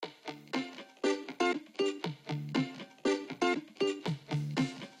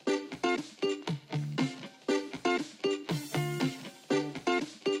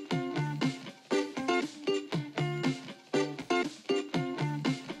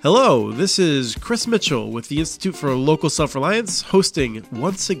Hello, this is Chris Mitchell with the Institute for Local Self-Reliance hosting,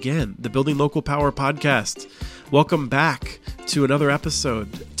 once again, the Building Local Power podcast. Welcome back to another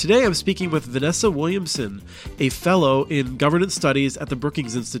episode. Today I'm speaking with Vanessa Williamson, a fellow in governance studies at the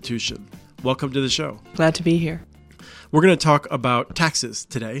Brookings Institution. Welcome to the show. Glad to be here. We're going to talk about taxes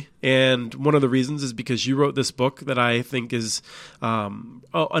today, and one of the reasons is because you wrote this book that I think is an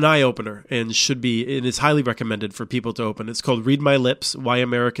eye-opener and is highly recommended for people to open. It's called Read My Lips, Why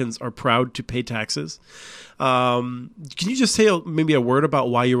Americans Are Proud to Pay Taxes. Can you just say maybe a word about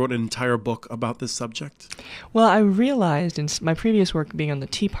why you wrote an entire book about this subject? Well, I realized in my previous work being on the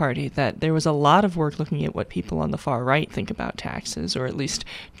Tea Party that there was a lot of work looking at what people on the far right think about taxes, or at least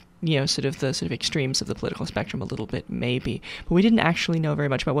sort of extremes of the political spectrum a little bit, maybe. But we didn't actually know very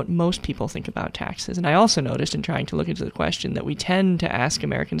much about what most people think about taxes. And I also noticed in trying to look into the question that we tend to ask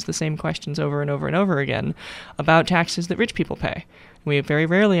Americans the same questions over and over and over again about taxes that rich people pay. We very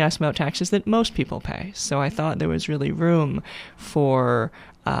rarely ask about taxes that most people pay. So I thought there was really room for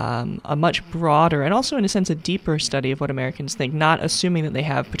a much broader and also, in a sense, a deeper study of what Americans think, not assuming that they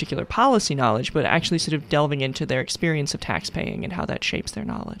have particular policy knowledge, but actually sort of delving into their experience of taxpaying and how that shapes their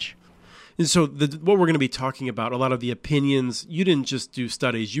knowledge. And so what we're going to be talking about, a lot of the opinions, you didn't just do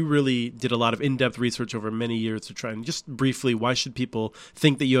studies, you really did a lot of in-depth research over many years to try and just briefly, why should people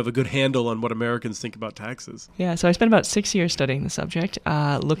think that you have a good handle on what Americans think about taxes? Yeah, so I spent about 6 years studying the subject,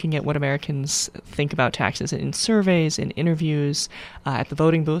 looking at what Americans think about taxes in surveys, in interviews, at the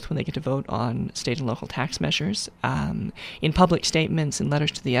voting booth when they get to vote on state and local tax measures, in public statements and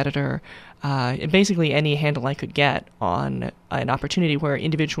letters to the editor, basically any handle I could get on an opportunity where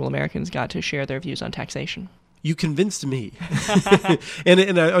individual Americans got to share their views on taxation. You convinced me.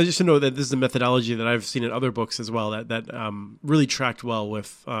 and I just know that this is a methodology that I've seen in other books as well that really tracked well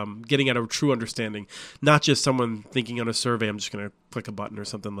with getting at a true understanding, not just someone thinking on a survey, I'm just going to click a button or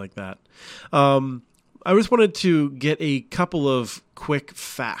something like that. I just wanted to get a couple of quick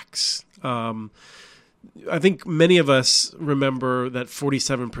facts. I think many of us remember that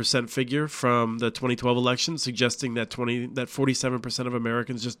 47% figure from the 2012 election, suggesting that 47% of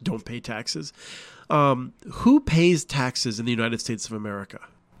Americans just don't pay taxes. Who pays taxes in the United States of America?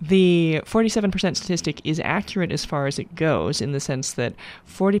 The 47% statistic is accurate as far as it goes, in the sense that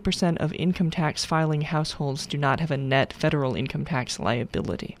 40% of income tax filing households do not have a net federal income tax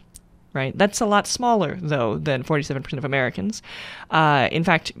liability. Right? That's a lot smaller, though, than 47% of Americans. In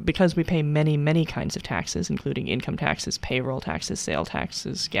fact, because we pay many, many kinds of taxes, including income taxes, payroll taxes, sale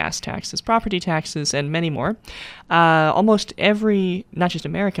taxes, gas taxes, property taxes, and many more, almost every, not just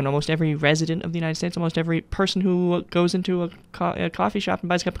American, almost every resident of the United States, almost every person who goes into a coffee shop and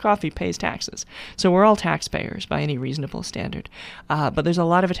buys a cup of coffee pays taxes. So we're all taxpayers by any reasonable standard. But there's a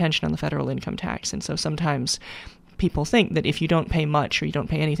lot of attention on the federal income tax, and so sometimes people think that if you don't pay much or you don't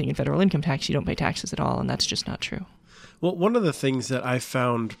pay anything in federal income tax, you don't pay taxes at all, and that's just not true. Well, one of the things that I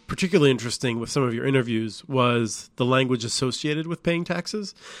found particularly interesting with some of your interviews was the language associated with paying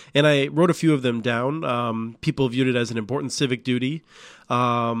taxes, and I wrote a few of them down. People viewed it as an important civic duty,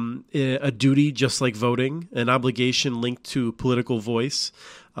 a duty just like voting, an obligation linked to political voice.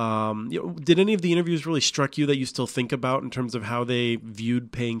 Did any of the interviews really struck you that you still think about in terms of how they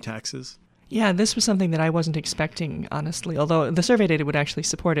viewed paying taxes? Yeah, this was something that I wasn't expecting, honestly, although the survey data would actually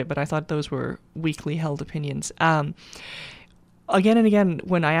support it, but I thought those were weakly held opinions. Again and again,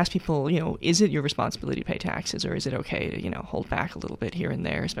 when I ask people, is it your responsibility to pay taxes, or is it okay to, hold back a little bit here and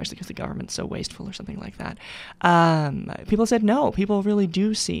there, especially because the government's so wasteful or something like that, people said no. People really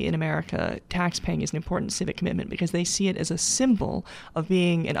do see in America tax paying as an important civic commitment because they see it as a symbol of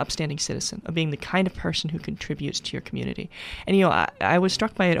being an upstanding citizen, of being the kind of person who contributes to your community. And, I was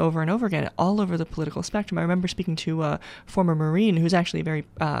struck by it over and over again, all over the political spectrum. I remember speaking to a former Marine who's actually a very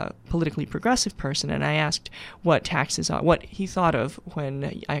politically progressive person, and I asked what taxes are, what he thought of when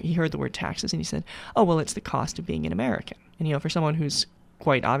he heard the word taxes, and he said, oh, well, it's the cost of being an American. And, for someone who's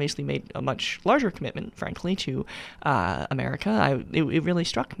quite obviously made a much larger commitment, frankly, to America, it really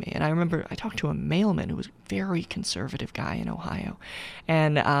struck me. And I remember I talked to a mailman who was a very conservative guy in Ohio,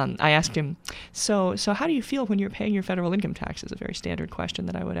 and I asked him, so how do you feel when you're paying your federal income taxes? A very standard question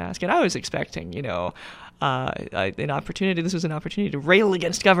that I would ask. And I was expecting, an opportunity. This was an opportunity to rail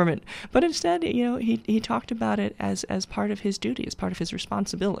against government, but instead, he talked about it as part of his duty, as part of his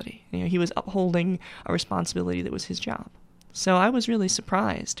responsibility. He was upholding a responsibility that was his job. So I was really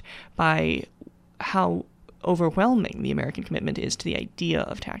surprised by how overwhelming the American commitment is to the idea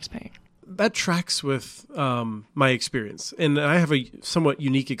of taxpaying. that tracks with my experience. And I have a somewhat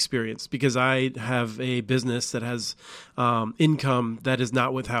unique experience because I have a business that has income that is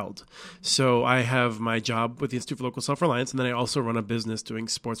not withheld. So I have my job with the Institute for Local Self-Reliance, and then I also run a business doing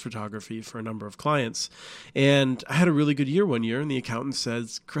sports photography for a number of clients. And I had a really good year one year, and the accountant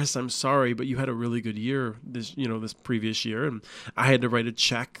says, "Chris, I'm sorry, but you had a really good year this previous year." And I had to write a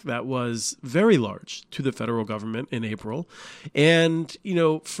check that was very large to the federal government in April. And,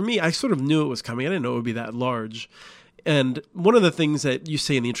 for me, I sort of knew it was coming. I didn't know it would be that large. And one of the things that you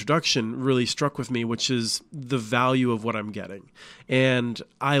say in the introduction really struck with me, which is the value of what I'm getting. And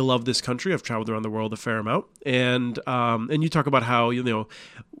I love this country. I've traveled around the world a fair amount. And you talk about how,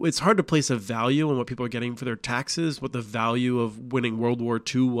 it's hard to place a value on what people are getting for their taxes, what the value of winning World War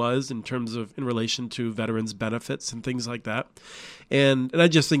II was in relation to veterans' benefits and things like that. And I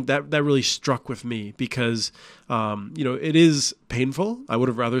just think that really struck with me because, it is painful. I would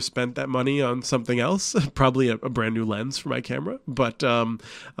have rather spent that money on something else, probably a brand new lens for my camera. But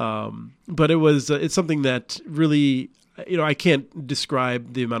it's something that really, I can't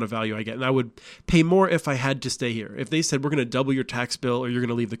describe the amount of value I get. And I would pay more if I had to stay here. If they said, we're going to double your tax bill or you're going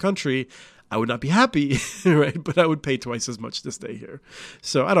to leave the country, I would not be happy, right? But I would pay twice as much to stay here.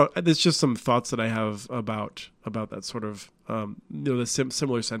 So there's just some thoughts that I have about that sort of, the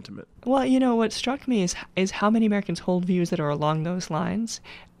similar sentiment. Well, what struck me is how many Americans hold views that are along those lines,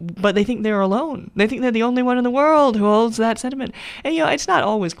 but they think they're alone. They think they're the only one in the world who holds that sentiment. And, it's not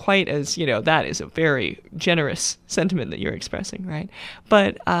always quite as, that is a very generous sentiment that you're expressing, right?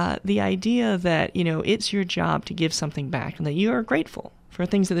 But the idea that, it's your job to give something back and that you are grateful for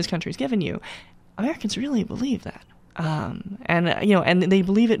things that this country has given you, Americans really believe that. And they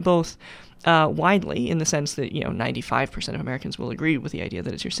believe it both widely in the sense that, 95% of Americans will agree with the idea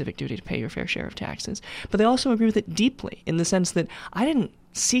that it's your civic duty to pay your fair share of taxes. But they also agree with it deeply in the sense that I didn't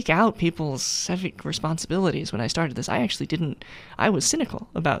seek out people's civic responsibilities when I started this. I was cynical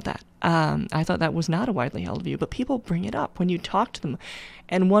about that. I thought that was not a widely held view, but people bring it up when you talk to them.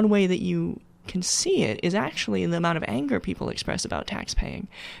 And one way that you can see it is actually in the amount of anger people express about tax paying,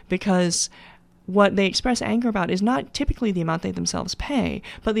 because what they express anger about is not typically the amount they themselves pay,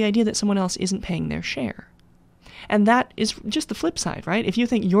 but the idea that someone else isn't paying their share. And that is just the flip side, right? If you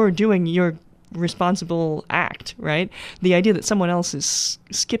think you're doing your responsible act, right, the idea that someone else is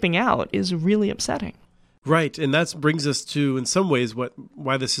skipping out is really upsetting. Right, and that brings us to, in some ways,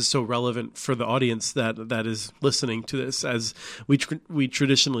 why this is so relevant for the audience that is listening to this, as we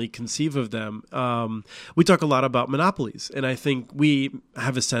traditionally conceive of them. We talk a lot about monopolies, and I think we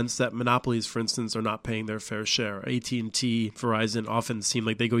have a sense that monopolies, for instance, are not paying their fair share. AT&T, Verizon often seem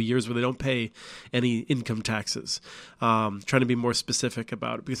like they go years where they don't pay any income taxes. Trying to be more specific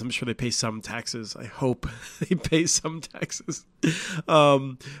about it, because I'm sure they pay some taxes. I hope they pay some taxes.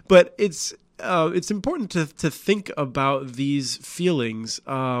 But it's important to think about these feelings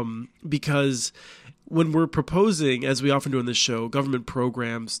because when we're proposing, as we often do in this show, government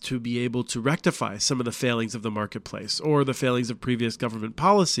programs to be able to rectify some of the failings of the marketplace or the failings of previous government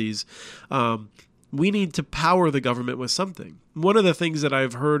policies, we need to power the government with something. One of the things that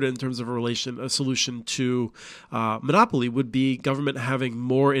I've heard in terms of a solution to monopoly would be government having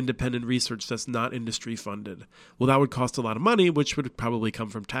more independent research that's not industry funded. Well, that would cost a lot of money, which would probably come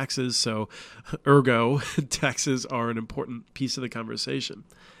from taxes. So ergo, taxes are an important piece of the conversation.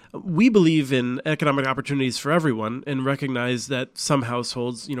 We believe in economic opportunities for everyone and recognize that some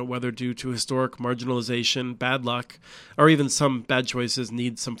households, whether due to historic marginalization, bad luck, or even some bad choices,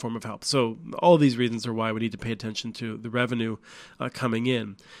 need some form of help. So all of these reasons are why we need to pay attention to the revenue coming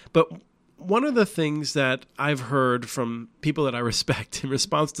in. But one of the things that I've heard from people that I respect in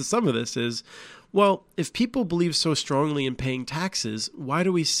response to some of this is, well, if people believe so strongly in paying taxes, why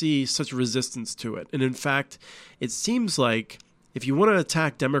do we see such resistance to it? And in fact, it seems like if you want to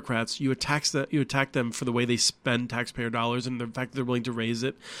attack Democrats, you attack them for the way they spend taxpayer dollars and the fact that they're willing to raise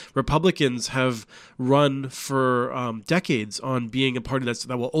it. Republicans have run for decades on being a party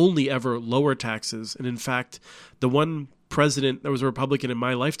that will only ever lower taxes. And in fact, the one president that was a Republican in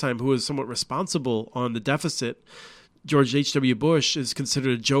my lifetime who was somewhat responsible on the deficit, George H.W. Bush, is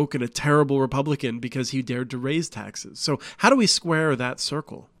considered a joke and a terrible Republican because he dared to raise taxes. So how do we square that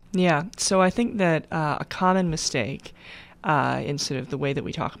circle? Yeah, so I think that a common mistake in sort of the way that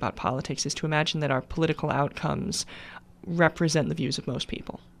we talk about politics is to imagine that our political outcomes represent the views of most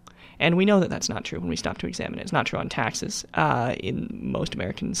people. And we know that that's not true when we stop to examine it. It's not true on taxes. Most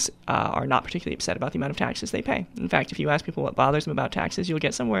Americans are not particularly upset about the amount of taxes they pay. In fact, if you ask people what bothers them about taxes, you'll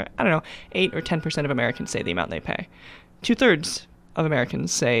get somewhere, 8 or 10% of Americans say the amount they pay. 2/3 of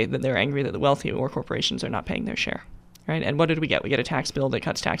Americans say that they're angry that the wealthy or corporations are not paying their share. right? And what did we get? We get a tax bill that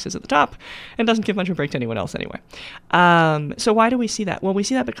cuts taxes at the top and doesn't give much of a break to anyone else anyway. So why do we see that? Well, we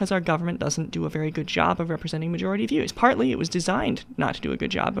see that because our government doesn't do a very good job of representing majority views. Partly it was designed not to do a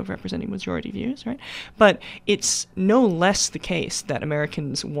good job of representing majority views, right? But it's no less the case that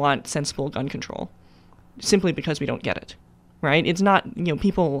Americans want sensible gun control simply because we don't get it, right? It's not,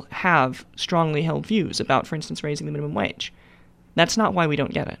 people have strongly held views about, for instance, raising the minimum wage. That's not why we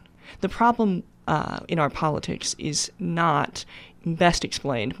don't get it. The problem in our politics is not best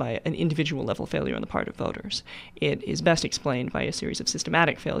explained by an individual level failure on the part of voters. It is best explained by a series of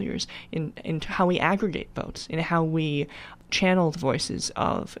systematic failures in how we aggregate votes, in how we channel the voices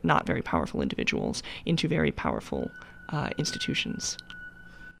of not very powerful individuals into very powerful institutions.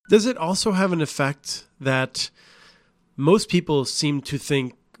 Does it also have an effect that most people seem to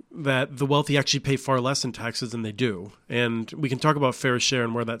think that the wealthy actually pay far less in taxes than they do? And we can talk about fair share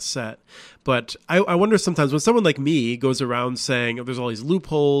and where that's set. But I wonder sometimes when someone like me goes around saying, oh, there's all these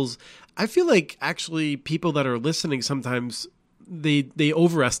loopholes, I feel like actually people that are listening sometimes they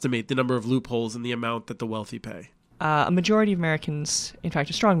overestimate the number of loopholes and the amount that the wealthy pay. A majority of Americans, in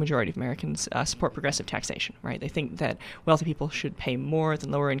fact, a strong majority of Americans, support progressive taxation, right? They think that wealthy people should pay more than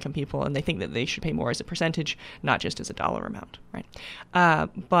lower income people, and they think that they should pay more as a percentage, not just as a dollar amount, right?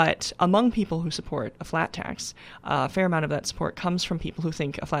 But among people who support a flat tax, a fair amount of that support comes from people who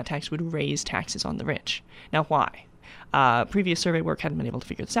think a flat tax would raise taxes on the rich. Now, why? Previous survey work hadn't been able to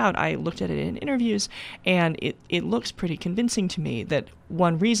figure this out. I looked at it in interviews, and it looks pretty convincing to me that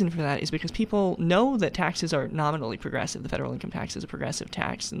one reason for that is because people know that taxes are nominally progressive. The federal income tax is a progressive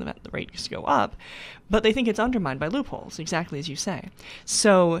tax, and the rates go up, but they think it's undermined by loopholes, exactly as you say.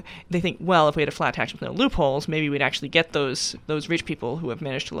 So they think, well, if we had a flat tax with no loopholes, maybe we'd actually get those rich people who have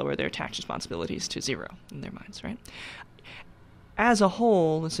managed to lower their tax responsibilities to zero in their minds, right? As a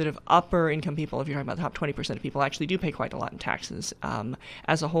whole, the sort of upper income people, if you're talking about the top 20% of people, actually do pay quite a lot in taxes.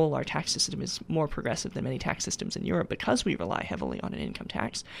 As a whole, our tax system is more progressive than many tax systems in Europe because we rely heavily on an income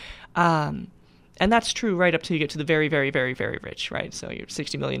tax. And that's true right up till you get to the very, very, very, very rich, right? So you're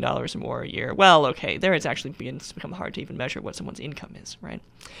 $60 million or more a year. Well, okay, there it's actually begins to become hard to even measure what someone's income is, right?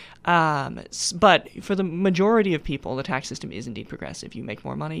 But for the majority of people, the tax system is indeed progressive. You make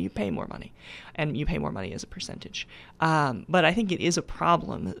more money, you pay more money, and you pay more money as a percentage. But I think it is a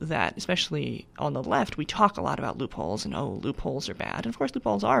problem that, especially on the left, we talk a lot about loopholes and, oh, loopholes are bad. And of course,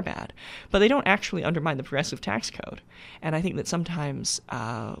 loopholes are bad, but they don't actually undermine the progressive tax code. And I think that sometimes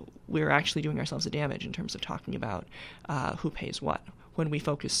we're actually doing ourselves a damage in terms of talking about who pays what when we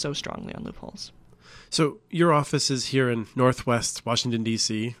focus so strongly on loopholes. So your office is here in Northwest Washington,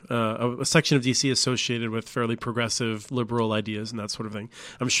 D.C., a section of D.C. associated with fairly progressive liberal ideas and that sort of thing.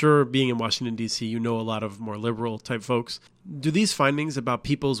 I'm sure being in Washington, D.C., you know a lot of more liberal type folks. Do these findings about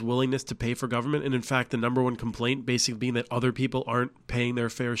people's willingness to pay for government, and in fact the number one complaint basically being that other people aren't paying their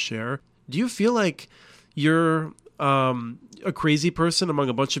fair share, do you feel like you're a crazy person among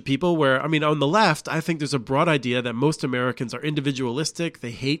a bunch of people where, I mean, on the left, I think there's a broad idea that most Americans are individualistic. They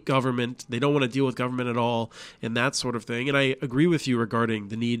hate government. They don't want to deal with government at all and that sort of thing. And I agree with you regarding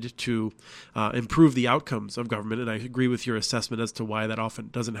the need to improve the outcomes of government. And I agree with your assessment as to why that often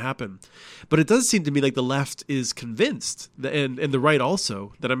doesn't happen. But it does seem to me like the left is convinced, and the right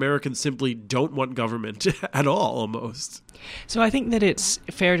also, that Americans simply don't want government at all, almost. So I think that it's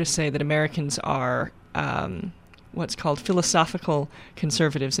fair to say that Americans are what's called philosophical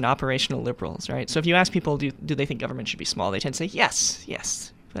conservatives and operational liberals, right? So if you ask people, do they think government should be small, they tend to say, yes,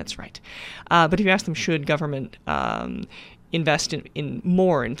 that's right. But if you ask them, should government invest in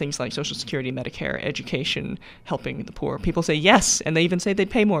more in things like Social Security, Medicare, education, helping the poor, people say yes, and they even say they'd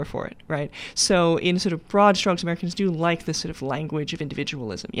pay more for it, right? So in sort of broad strokes, Americans do like this sort of language of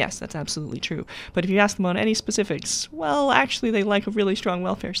individualism. Yes, that's absolutely true. But if you ask them on any specifics, well, actually they like a really strong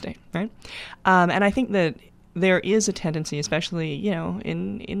welfare state, right? And I think that there is a tendency, especially,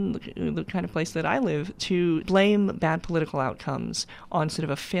 in the kind of place that I live, to blame bad political outcomes on sort of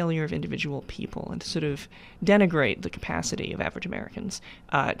a failure of individual people and to sort of denigrate the capacity of average Americans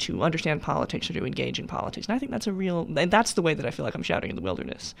to understand politics or to engage in politics. And I think and that's the way that I feel like I'm shouting in the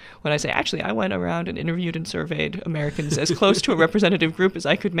wilderness when I say, actually, I went around and interviewed and surveyed Americans as close to a representative group as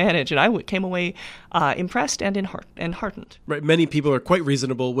I could manage, and I came away impressed and heartened. Right. Many people are quite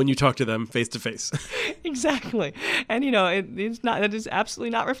reasonable when you talk to them face to face. Exactly. And, that is absolutely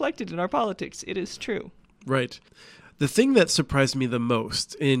not reflected in our politics. It is true. Right. The thing that surprised me the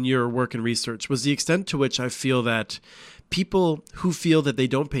most in your work and research was the extent to which I feel that people who feel that they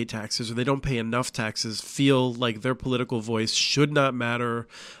don't pay taxes or they don't pay enough taxes feel like their political voice should not matter.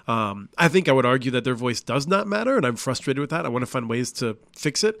 I think I would argue that their voice does not matter, and I'm frustrated with that. I want to find ways to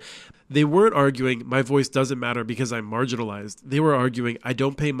fix it. They weren't arguing my voice doesn't matter because I'm marginalized. They were arguing I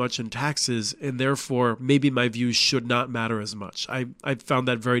don't pay much in taxes, and therefore maybe my views should not matter as much. I found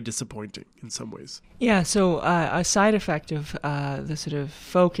that very disappointing in some ways. Yeah, so a side effect of the sort of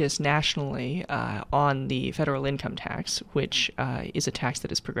focus nationally on the federal income tax, which is a tax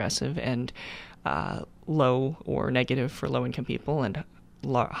that is progressive and low or negative for low-income people and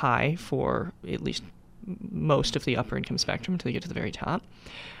high for at least most of the upper income spectrum until you get to the very top.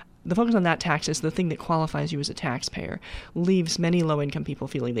 The focus on that tax is the thing that qualifies you as a taxpayer, leaves many low-income people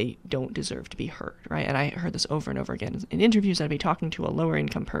feeling they don't deserve to be heard, right? And I heard this over and over again. In interviews, I'd be talking to a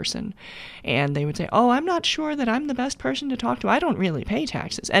lower-income person, and they would say, oh, I'm not sure that I'm the best person to talk to. I don't really pay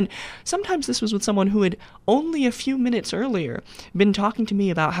taxes. And sometimes this was with someone who had only a few minutes earlier been talking to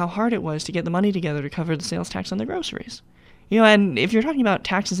me about how hard it was to get the money together to cover the sales tax on their groceries. And if you're talking about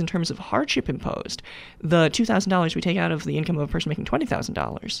taxes in terms of hardship imposed, the $2,000 we take out of the income of a person making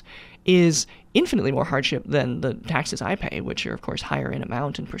 $20,000 is infinitely more hardship than the taxes I pay, which are, of course, higher in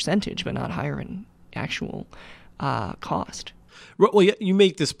amount and percentage, but not higher in actual cost. Well, you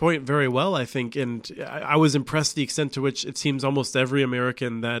make this point very well, I think, and I was impressed the extent to which it seems almost every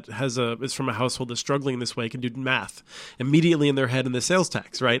American that is from a household that's struggling this way can do math immediately in their head in the sales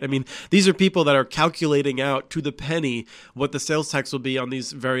tax, right? I mean, these are people that are calculating out to the penny what the sales tax will be on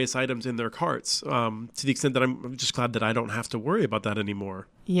these various items in their carts, to the extent that I'm just glad that I don't have to worry about that anymore.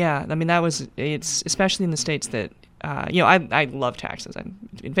 Yeah, I mean, it's especially in the states that I love taxes. I'm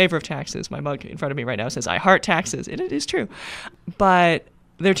in favor of taxes. My mug in front of me right now says, I heart taxes. It is true. But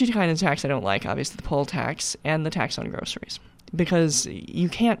there are two kinds of tax I don't like, obviously, the poll tax and the tax on groceries. Because you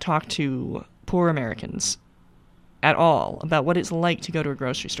can't talk to poor Americans at all about what it's like to go to a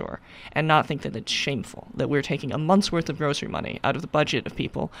grocery store and not think that it's shameful, that we're taking a month's worth of grocery money out of the budget of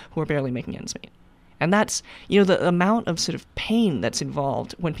people who are barely making ends meet. And that's, the amount of sort of pain that's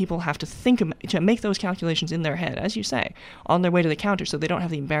involved when people have to make those calculations in their head, as you say, on their way to the counter so they don't have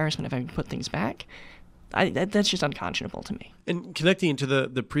the embarrassment of having to put things back. That's just unconscionable to me. And connecting to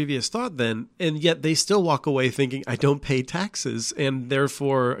the previous thought then, and yet they still walk away thinking, I don't pay taxes, and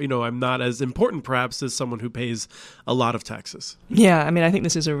therefore, I'm not as important perhaps as someone who pays a lot of taxes. Yeah, I mean, I think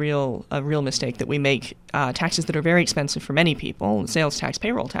this is a real mistake that we make taxes that are very expensive for many people, sales tax,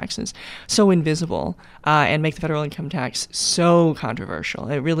 payroll taxes, so invisible, and make the federal income tax so controversial.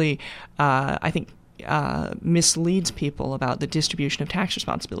 It really, I think, misleads people about the distribution of tax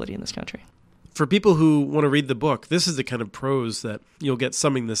responsibility in this country. For people who want to read the book, this is the kind of prose that you'll get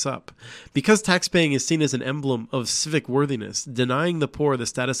summing this up. Because taxpaying is seen as an emblem of civic worthiness, denying the poor the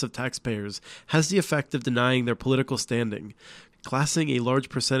status of taxpayers has the effect of denying their political standing. Classing a large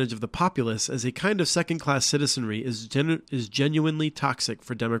percentage of the populace as a kind of second-class citizenry is genuinely toxic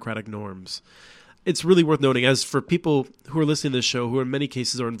for democratic norms. It's really worth noting, as for people who are listening to this show, who in many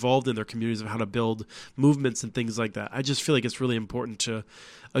cases are involved in their communities of how to build movements and things like that, I just feel like it's really important to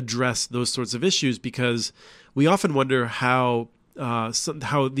address those sorts of issues, because we often wonder how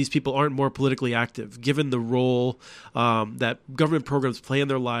these people aren't more politically active, given the role that government programs play in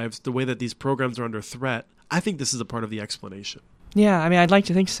their lives, the way that these programs are under threat. I think this is a part of the explanation. Yeah, I mean, I'd like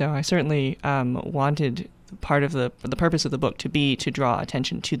to think so. I certainly wanted part of the purpose of the book to be to draw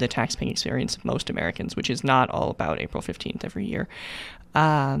attention to the taxpaying experience of most Americans, which is not all about April 15th every year.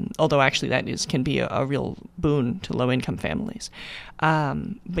 Although actually that can be a real boon to low-income families.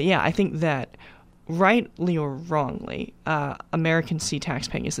 But yeah, I think that rightly or wrongly, Americans see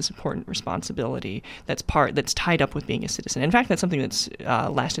taxpaying as this important responsibility that's tied up with being a citizen. In fact, that's something that's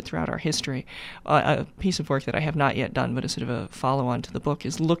lasted throughout our history. A piece of work that I have not yet done, but a sort of a follow-on to the book,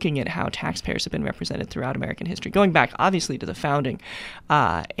 is looking at how taxpayers have been represented throughout American history, going back obviously to the founding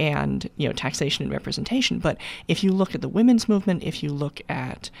and taxation and representation. But if you look at the women's movement, if you look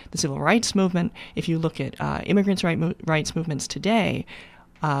at the civil rights movement, if you look at immigrants' rights movements today,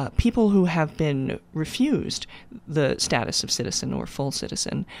 people who have been refused the status of citizen or full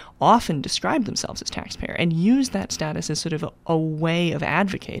citizen often describe themselves as taxpayer and use that status as sort of a way of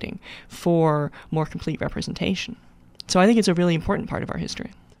advocating for more complete representation. So I think it's a really important part of our history.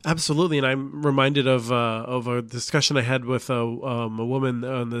 Absolutely, and I'm reminded of a discussion I had with a woman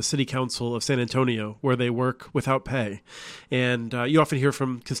on the city council of San Antonio, where they work without pay, and you often hear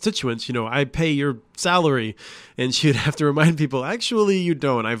from constituents, I pay your salary, and she'd have to remind people, actually, you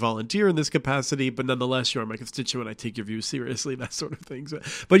don't. I volunteer in this capacity, but nonetheless, you are my constituent. I take your views seriously, that sort of thing.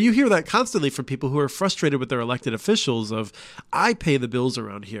 But you hear that constantly from people who are frustrated with their elected officials of, I pay the bills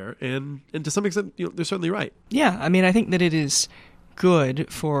around here, and to some extent, they're certainly right. Yeah, I mean, I think that it is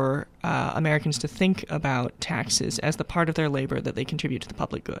good for Americans to think about taxes as the part of their labor that they contribute to the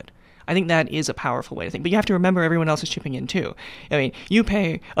public good. I think that is a powerful way to think. But you have to remember everyone else is chipping in too. I mean, you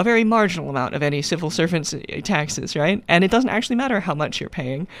pay a very marginal amount of any civil servant's taxes, right? And it doesn't actually matter how much you're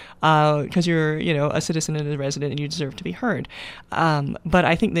paying because you're, a citizen and a resident and you deserve to be heard. But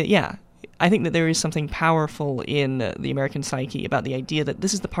I think that, I think that there is something powerful in the American psyche about the idea that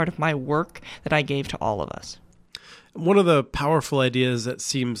this is the part of my work that I gave to all of us. One of the powerful ideas that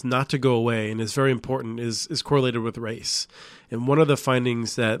seems not to go away and is very important is correlated with race. And one of the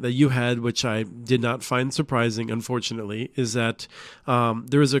findings that you had, which I did not find surprising, unfortunately, is that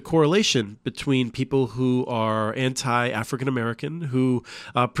there is a correlation between people who are anti-African American, who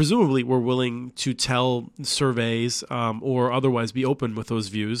presumably were willing to tell surveys or otherwise be open with those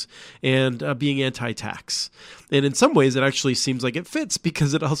views, and being anti-tax. And in some ways, it actually seems like it fits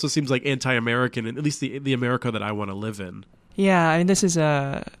because it also seems like anti-American, and at least the America that I want to live in. Yeah, I mean, this is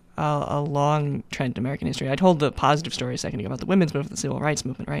a long trend in American history. I told the positive story a second ago about the women's movement, the civil rights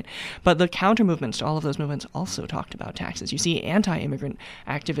movement, right? But the counter movements to all of those movements also talked about taxes. You see anti-immigrant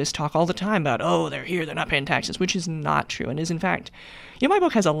activists talk all the time about, they're here, they're not paying taxes, which is not true and is in fact, my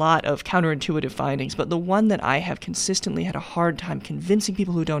book has a lot of counterintuitive findings, but the one that I have consistently had a hard time convincing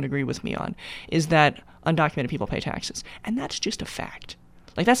people who don't agree with me on is that undocumented people pay taxes. And that's just a fact.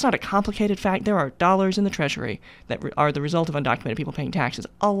 Like, that's not a complicated fact. There are dollars in the Treasury that are the result of undocumented people paying taxes.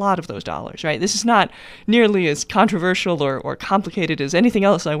 A lot of those dollars, right? This is not nearly as controversial or complicated as anything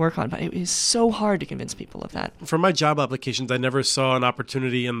else I work on, but it is so hard to convince people of that. For my job applications, I never saw an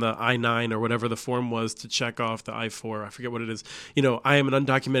opportunity in the I-9 or whatever the form was to check off the I-4. I forget what it is. I am an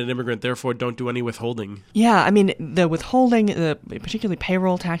undocumented immigrant, therefore don't do any withholding. Yeah, I mean, the withholding, particularly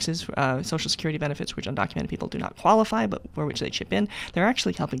payroll taxes, Social Security benefits, which undocumented people do not qualify, but for which they chip in, they're actually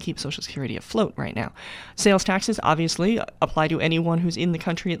helping keep Social Security afloat right now. Sales taxes obviously apply to anyone who's in the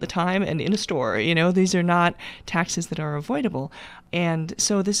country at the time and in a store. These are not taxes that are avoidable. And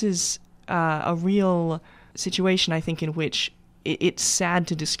so this is a real situation, I think, in which it's sad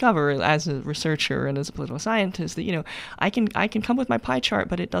to discover as a researcher and as a political scientist that, I can come with my pie chart,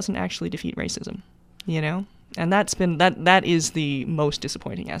 but it doesn't actually defeat racism, And that is the most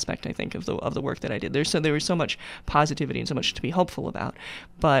disappointing aspect, I think, of the work that I did. There was so much positivity and so much to be hopeful about,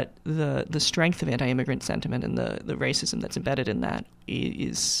 but the strength of anti-immigrant sentiment and the racism that's embedded in that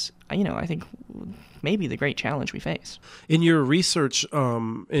is, I think, maybe the great challenge we face. In your research,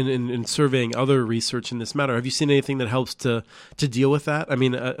 in surveying other research in this matter, have you seen anything that helps to deal with that? I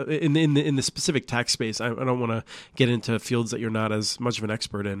mean, in the specific tax space, I don't want to get into fields that you're not as much of an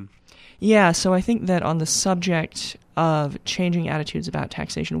expert in. Yeah, so I think that on the subject of changing attitudes about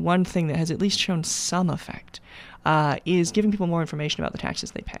taxation, one thing that has at least shown some effect is giving people more information about the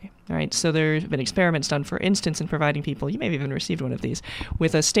taxes they pay. All right, so there have been experiments done, for instance, in providing people, you may have even received one of these,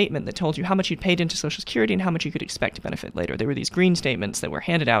 with a statement that told you how much you'd paid into Social Security and how much you could expect to benefit later. There were these green statements that were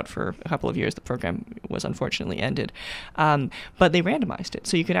handed out for a couple of years. The program was unfortunately ended. But they randomized it,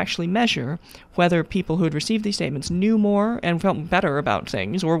 so you could actually measure whether people who had received these statements knew more and felt better about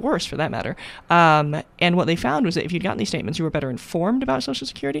things, or worse for that matter. And what they found was that if you'd gotten these statements, you were better informed about Social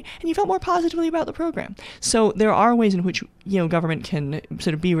Security and you felt more positively about the program. So there are ways in which government can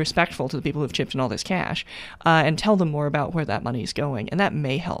sort of be respectful to the people who've chipped in all this cash and tell them more about where that money is going, and that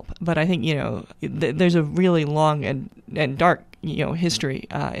may help. But I think there's a really long and dark history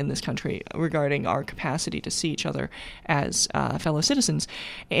in this country regarding our capacity to see each other as fellow citizens.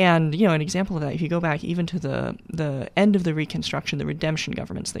 And an example of that, if you go back even to the end of the Reconstruction, the redemption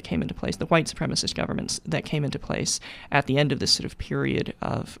governments that came into place, the white supremacist governments that came into place at the end of this sort of period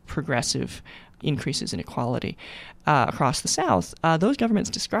of progressive increases in equality across the South, those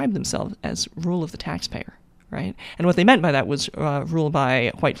governments described themselves as rule of the taxpayer, right? And what they meant by that was rule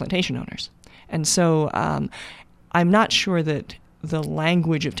by white plantation owners. And so I'm not sure that the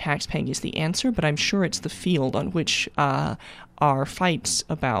language of taxpaying is the answer, but I'm sure it's the field on which our fights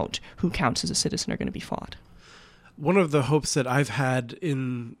about who counts as a citizen are going to be fought. one of the hopes that I've had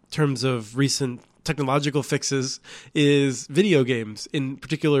in terms of recent technological fixes is video games, in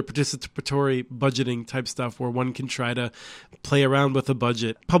particular participatory budgeting type stuff where one can try to play around with a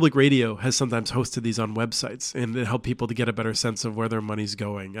budget. Public radio has sometimes hosted these on websites and it help people to get a better sense of where their money's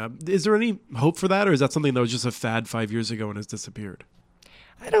going. Is there any hope for that, or is that something that was just a fad 5 years ago and has disappeared?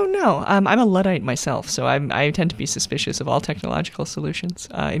 I don't know. I'm a Luddite myself, so I tend to be suspicious of all technological solutions,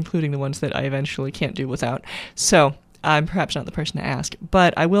 including the ones that I eventually can't do without. So I'm perhaps not the person to ask.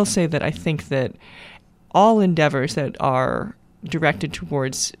 But I will say that I think that all endeavors that are directed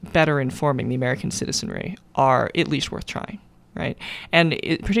towards better informing the American citizenry are at least worth trying, right? And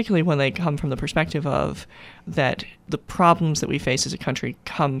particularly when they come from the perspective of that the problems that we face as a country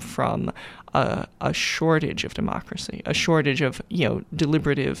come from a shortage of democracy, a shortage of,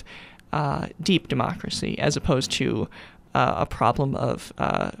 deliberative, deep democracy, as opposed to a problem of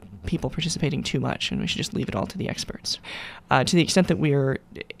people participating too much, and we should just leave it all to the experts. To the extent that we're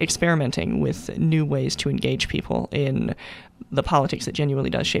experimenting with new ways to engage people in the politics that genuinely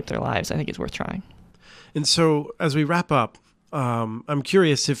does shape their lives, I think it's worth trying. And so as we wrap up, I'm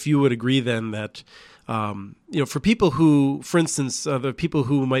curious if you would agree then that for people who, for instance, the people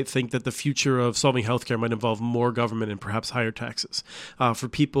who might think that the future of solving healthcare might involve more government and perhaps higher taxes, for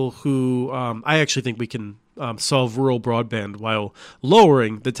people who I actually think we can solve rural broadband while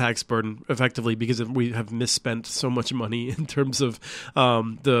lowering the tax burden effectively, because we have misspent so much money in terms of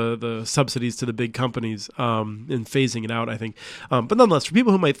the subsidies to the big companies and phasing it out, I think. But nonetheless, for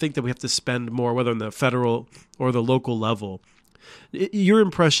people who might think that we have to spend more, whether on the federal or the local level, your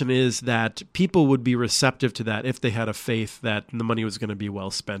impression is that people would be receptive to that if they had a faith that the money was going to be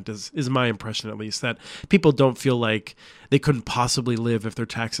well spent, is my impression at least, that people don't feel like they couldn't possibly live if their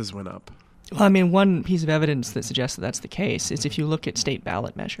taxes went up. Well, I mean, one piece of evidence that suggests that that's the case is if you look at state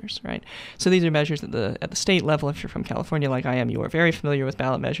ballot measures, right? So these are measures at the state level. If you're from California like I am, you are very familiar with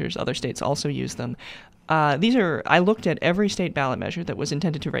ballot measures. Other states also use them. I looked at every state ballot measure that was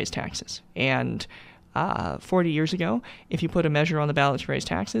intended to raise taxes. And 40 years ago, if you put a measure on the ballot to raise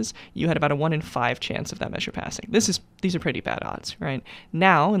taxes, you had about a 1 in 5 chance of that measure passing. These are pretty bad odds, right?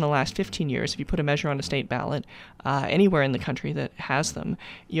 Now, in the last 15 years, if you put a measure on a state ballot anywhere in the country that has them,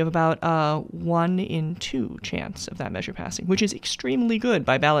 you have about a 1 in 2 chance of that measure passing, which is extremely good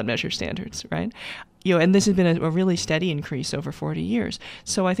by ballot measure standards, right? And this has been a really steady increase over 40 years.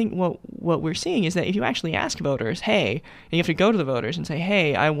 So I think what we're seeing is that if you actually ask voters, hey, and you have to go to the voters and say,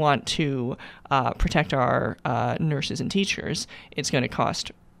 hey, I want to protect our nurses and teachers, it's going to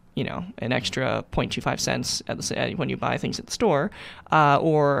cost, an extra 0.25 cents when you buy things at the store,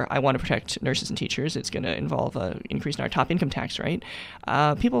 or I want to protect nurses and teachers, it's going to involve an increase in our top income tax rate.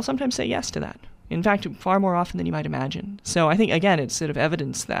 People sometimes say yes to that. In fact, far more often than you might imagine. So I think, again, it's sort of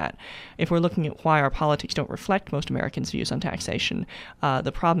evidence that if we're looking at why our politics don't reflect most Americans' views on taxation,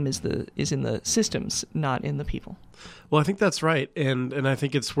 the problem is in the systems, not in the people. Well, I think that's right. And I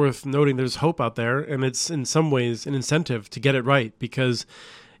think it's worth noting there's hope out there, and it's in some ways an incentive to get it right, because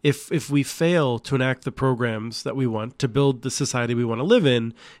if we fail to enact the programs that we want to build the society we want to live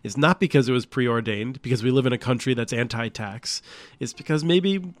in, it's not because it was preordained, because we live in a country that's anti-tax. It's because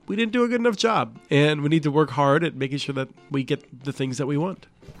maybe we didn't do a good enough job, and we need to work hard at making sure that we get the things that we want.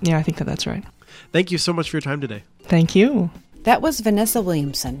 Yeah, I think that's right. Thank you so much for your time today. Thank you. That was Vanessa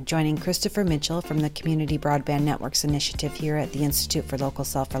Williamson joining Christopher Mitchell from the Community Broadband Networks Initiative here at the Institute for Local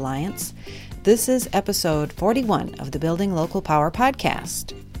Self-Reliance. This is episode 41 of the Building Local Power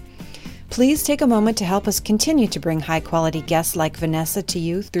podcast. Please take a moment to help us continue to bring high-quality guests like Vanessa to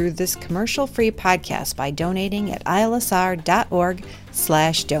you through this commercial-free podcast by donating at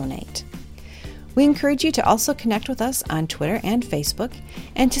ilsr.org/donate. We encourage you to also connect with us on Twitter and Facebook,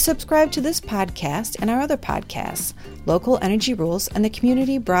 and to subscribe to this podcast and our other podcasts, Local Energy Rules and the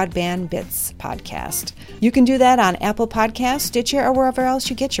Community Broadband Bits podcast. You can do that on Apple Podcasts, Stitcher, or wherever else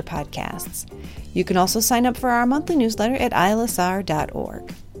you get your podcasts. You can also sign up for our monthly newsletter at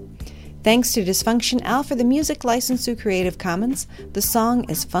ilsr.org. Thanks to Dysfunction Al for the music licensed through Creative Commons. The song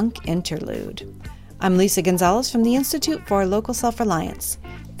is Funk Interlude. I'm Lisa Gonzalez from the Institute for Local Self-Reliance.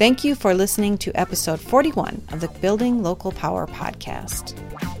 Thank you for listening to episode 41 of the Building Local Power podcast.